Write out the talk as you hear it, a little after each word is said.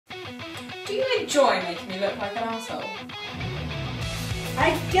Do you enjoy making me look like an asshole?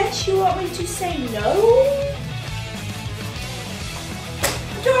 I guess you want me to say no?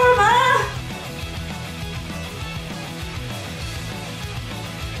 Dharma!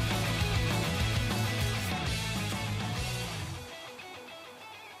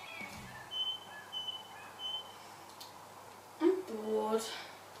 I'm bored.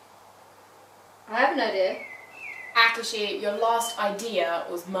 I have an idea. Akashi, your last idea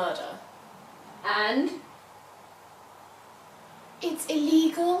was murder. And? It's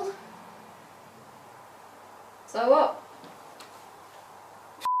illegal. So what?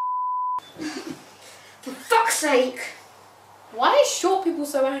 For fuck's sake! Why are short people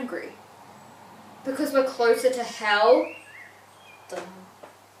so angry? Because we're closer to hell? Dumb.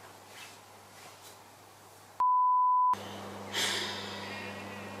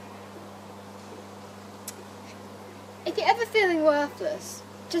 If you're ever feeling worthless,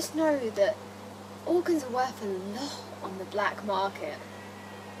 just know that organs are worth a lot on the black market.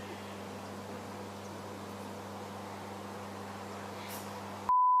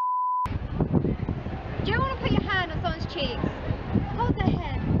 Do you want to put your hand on someone's cheeks, hold their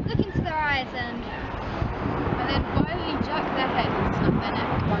head, look into their eyes and then violently jerk their head and snap their neck?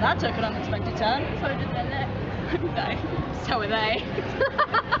 Well, that took an unexpected turn. So did their neck. No, so are they.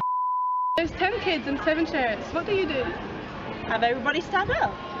 There's 10 kids and 7 chairs. What do you do? Have everybody stand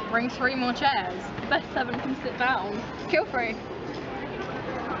up. Bring 3 more chairs. Best 7 can sit down. Kill 3.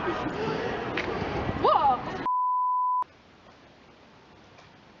 What?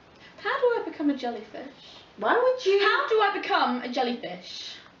 How do I become a jellyfish? Why would you? How do I become a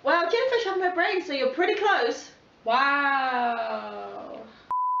jellyfish? Well, jellyfish have no brains, so you're pretty close. Wow.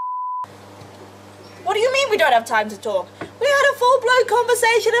 What do you mean we don't have time to talk? We had a full-blown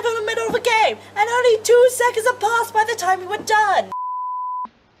conversation in the middle of a game, and only 2 seconds had passed by the time we were done.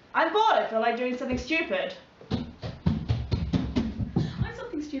 I'm bored. I feel like doing something stupid. I'm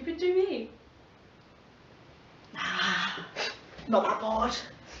something stupid, do me. Not that bored.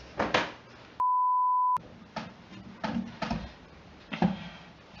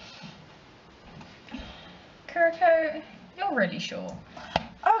 Kuriko, you're really short.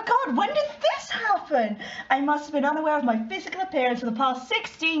 Oh God, when did this happen? I must have been unaware of my physical appearance for the past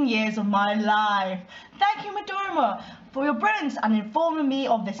 16 years of my life. Thank you, Midorima, for your brilliance and informing me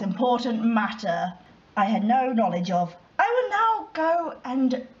of this important matter I had no knowledge of. I will now go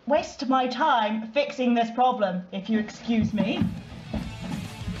and waste my time fixing this problem, if you excuse me.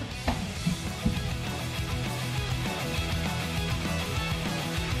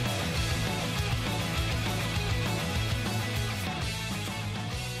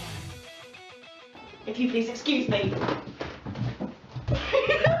 If you please excuse me. You're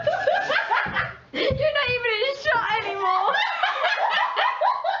not even in a shot anymore!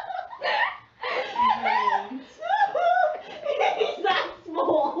 He's that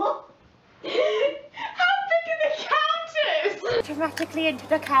small. How big are the counters? Dramatically into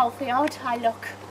the cow field I look.